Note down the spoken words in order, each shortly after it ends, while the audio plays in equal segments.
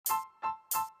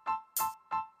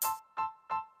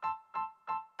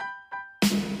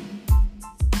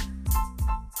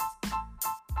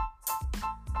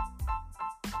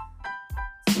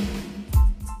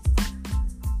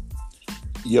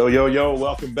Yo, yo, yo,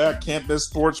 welcome back. Can't Miss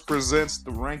Sports presents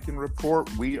the Ranking Report.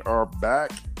 We are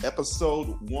back, episode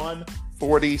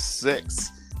 146.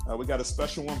 We got a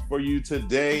special one for you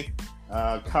today.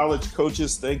 College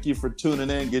coaches, thank you for tuning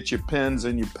in. Get your pens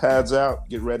and your pads out.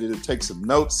 Get ready to take some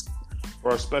notes.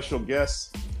 For our special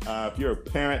guests, if you're a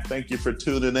parent, thank you for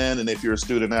tuning in. And if you're a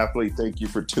student athlete, thank you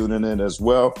for tuning in as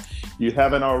well. If you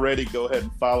haven't already, go ahead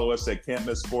and follow us at Can't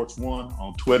Miss Sports 1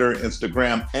 on Twitter,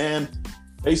 Instagram, and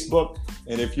Facebook.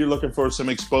 And if you're looking for some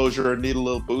exposure or need a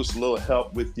little boost, a little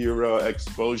help with your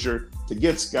exposure to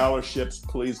get scholarships,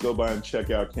 please go by and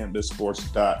check out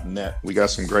campussports.net. We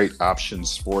got some great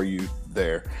options for you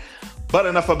there. But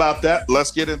enough about that.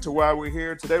 Let's get into why we're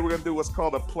here. Today we're going to do what's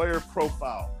called a player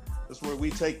profile. This is where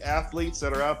we take athletes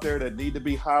that are out there that need to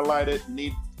be highlighted,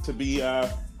 need to be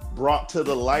brought to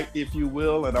the light, if you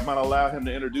will. And I'm going to allow him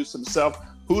to introduce himself.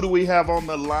 Who do we have on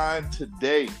the line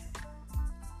today?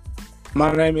 My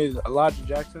name is Elijah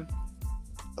Jackson.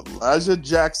 Elijah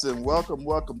Jackson,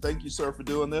 welcome. Thank you, sir, for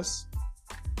doing this.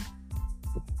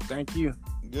 Thank you.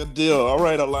 Good deal. All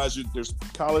right, Elijah, there's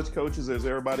college coaches, there's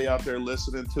everybody out there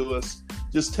listening to us.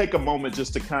 Just take a moment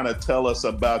just to kind of tell us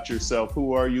about yourself.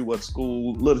 Who are you? What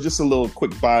school? Just a little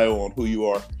quick bio on who you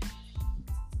are.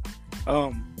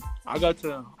 I go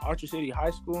to Archer City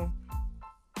High School,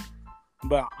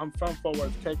 but I'm from Fort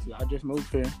Worth, Texas. I just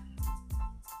moved here.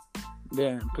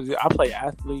 Yeah, because I play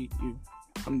athlete.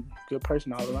 I'm a good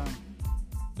person all around.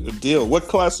 Good deal. What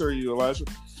class are you, Elijah?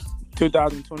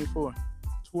 2024.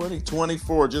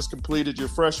 2024. Just completed your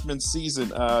freshman season.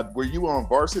 Were you on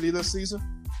varsity this season?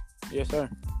 Yes, sir.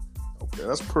 Okay,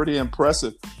 that's pretty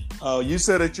impressive. You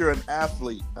said that you're an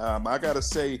athlete. I got to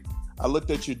say, I looked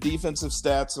at your defensive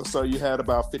stats. I saw you had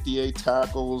about 58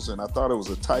 tackles, and I thought it was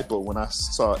a typo when I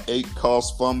saw 8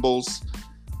 caused fumbles.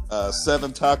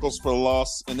 7 tackles for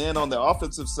loss. And then on the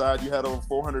offensive side, you had over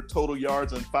 400 total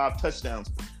yards and 5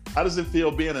 touchdowns. How does it feel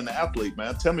being an athlete,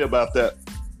 man? Tell me about that.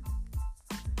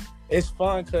 It's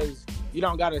fun because you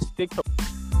don't got to stick to.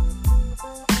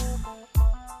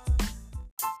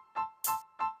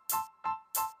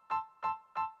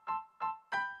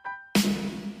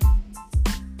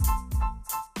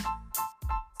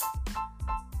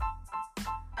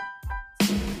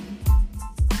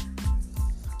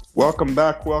 Welcome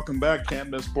back. Can't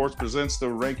Miss Sports presents the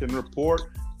Ranking Report.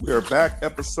 We are back,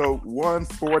 episode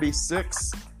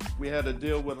 146. We had to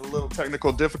deal with a little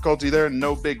technical difficulty there.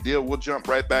 No big deal. We'll jump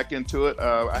right back into it.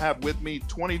 I have with me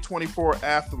 2024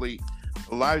 athlete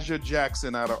Elijah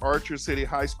Jackson out of Archer City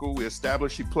High School. We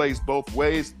established he plays both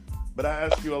ways. But I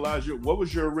asked you, Elijah, what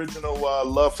was your original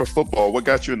love for football? What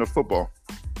got you into football?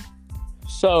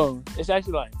 So it's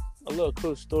actually like a little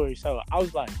cool story. So I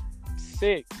was like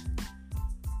 6.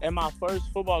 And my first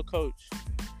football coach,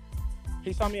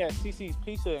 he saw me at CC's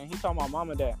Pizza, and he told my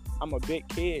mama that I'm a big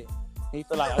kid. And he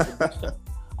felt like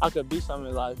I could be something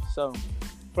in life. So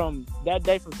from that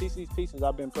day, from CC's Pizzas,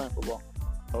 I've been playing football.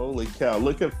 Holy cow.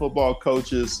 Look at football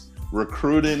coaches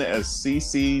recruiting as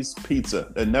CC's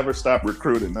Pizza and never stop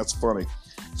recruiting. That's funny.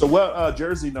 So what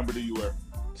jersey number do you wear?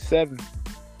 7.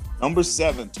 Number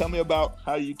 7. Tell me about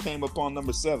how you came upon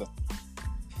number 7.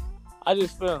 I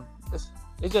just feel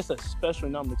it's just a special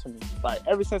number to me. Like,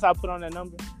 ever since I put on that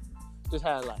number, just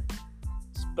had, like,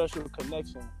 special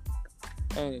connection.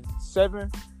 And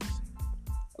 7,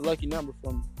 a lucky number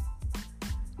for me.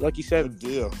 Lucky 7.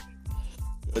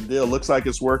 Good deal. Looks like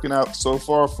it's working out so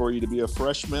far for you to be a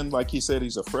freshman. Like he said,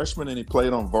 he's a freshman, and he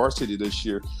played on varsity this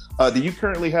year. Do you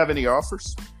currently have any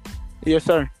offers? Yes,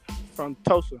 sir. From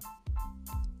Tulsa.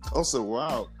 Tulsa,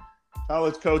 wow.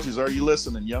 College coaches, are you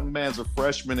listening? Young man's a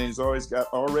freshman, and he's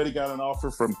already got an offer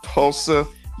from Tulsa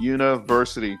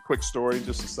University. Quick story,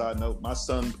 just a side note. My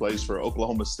son plays for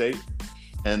Oklahoma State,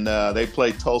 and they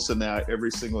play Tulsa now every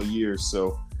single year.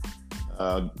 So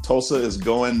Tulsa is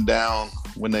going down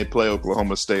when they play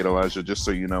Oklahoma State, Elijah, just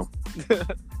so you know.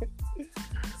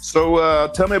 So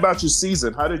tell me about your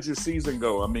season. How did your season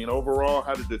go? I mean, overall,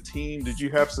 how did did you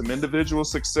have some individual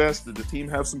success? Did the team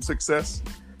have some success?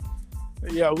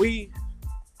 Yeah, we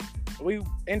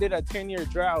ended a 10-year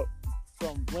drought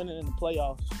from winning in the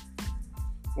playoffs.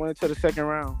 Went into the second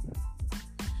round.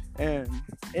 And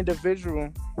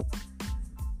individual,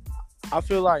 I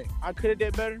feel like I could have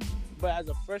did better, but as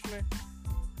a freshman,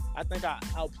 I think I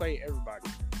outplayed everybody.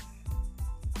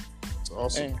 That's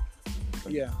awesome.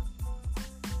 And, yeah.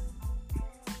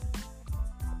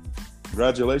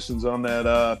 Congratulations on that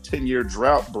 10-year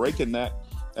drought, breaking that.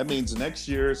 That means next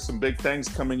year some big things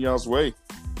coming y'all's way.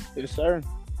 Yes, sir.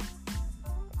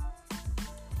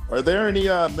 Are there any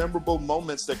memorable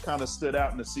moments that kind of stood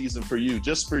out in the season for you?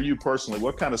 Just for you personally,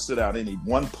 what kind of stood out? Any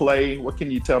one play? What can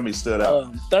you tell me stood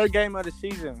out? Third game of the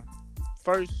season,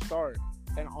 first start,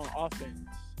 and on offense.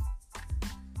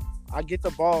 I get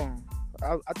the ball.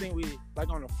 I think we like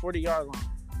on the 40-yard line.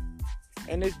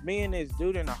 And it's me and this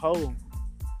dude in the hole.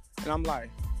 And I'm like,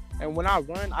 and when I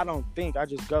run, I don't think, I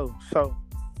just go. So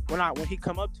when he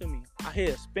come up to me, I hit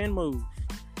a spin move.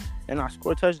 And I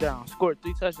scored a touchdown. Scored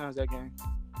 3 touchdowns that game.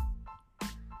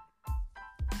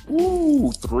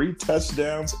 Ooh, 3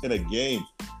 touchdowns in a game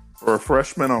for a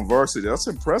freshman on varsity. That's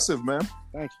impressive, man.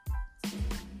 Thank you.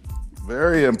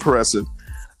 Very impressive.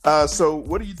 So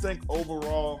what do you think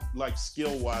overall, like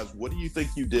skill-wise, what do you think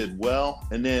you did well?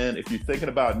 And then if you're thinking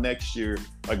about next year,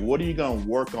 like what are you going to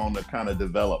work on to kind of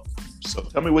develop? So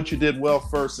tell me what you did well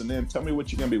first, and then tell me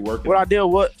what you're going to be working on. What I did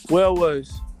well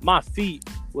was my feet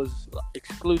was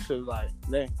exclusive. Like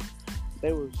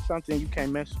they were something you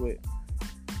can't mess with.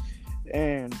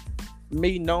 And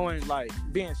me knowing, like,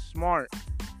 being smart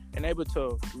and able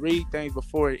to read things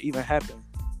before it even happened.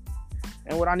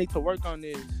 And what I need to work on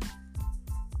is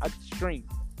strength,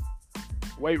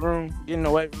 weight room, get in the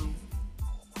weight room,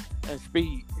 and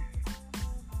speed.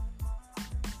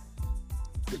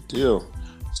 Good deal.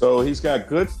 So he's got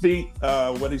good feet,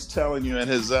 what he's telling you, and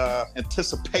his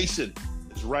anticipation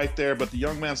is right there. But the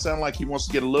young man sounds like he wants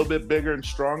to get a little bit bigger and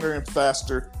stronger and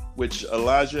faster, which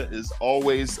Elijah is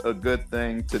always a good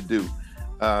thing to do.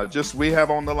 We have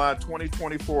on the line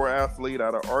 2024 athlete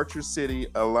out of Archer City,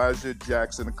 Elijah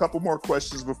Jackson. A couple more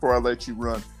questions before I let you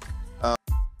run.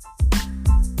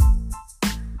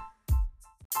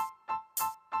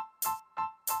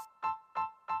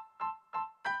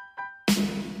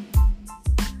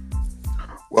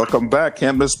 Welcome back.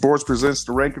 Can't Miss Sports presents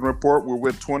the Ranking Report. We're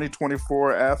with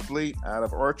 2024 athlete out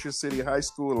of Archer City High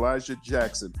School, Elijah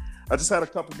Jackson. I just had a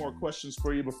couple more questions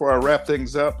for you before I wrap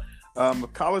things up.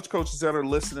 College coaches that are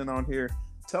listening on here,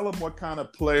 tell them what kind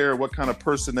of player, what kind of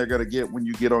person they're going to get when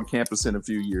you get on campus in a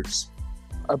few years.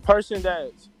 A person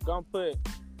that's going to put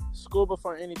school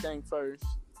before anything first,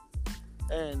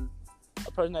 and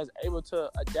a person that's able to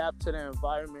adapt to the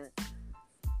environment,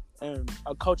 and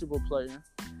a coachable player,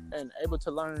 and able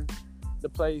to learn the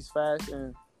plays fast,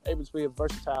 and able to be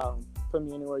versatile and put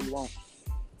me anywhere you want.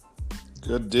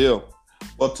 Good deal.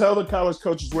 Well, tell the college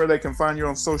coaches where they can find you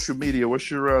on social media. What's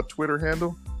your Twitter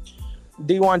handle?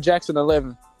 D1 Jackson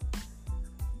 11.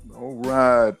 All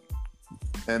right.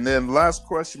 And then last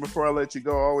question before I let you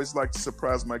go. I always like to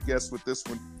surprise my guests with this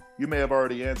one. You may have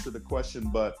already answered the question,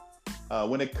 but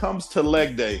when it comes to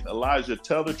leg day, Elijah,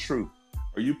 tell the truth.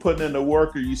 Are you putting in the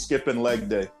work or are you skipping leg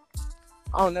day?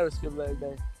 I don't never skip leg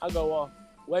day. I go off.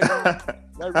 Weight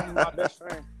room is my best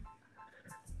friend.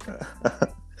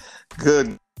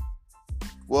 Good.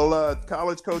 Well,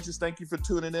 college coaches, thank you for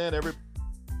tuning in. Everybody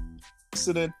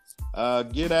listening,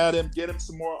 get at him. Get him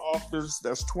some more offers.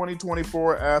 That's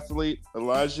 2024 athlete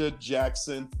Elijah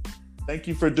Jackson. Thank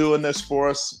you for doing this for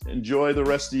us. Enjoy the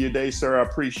rest of your day, sir. I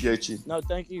appreciate you. No,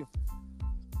 thank you.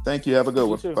 Thank you. Have a good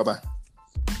one. Too. Bye-bye.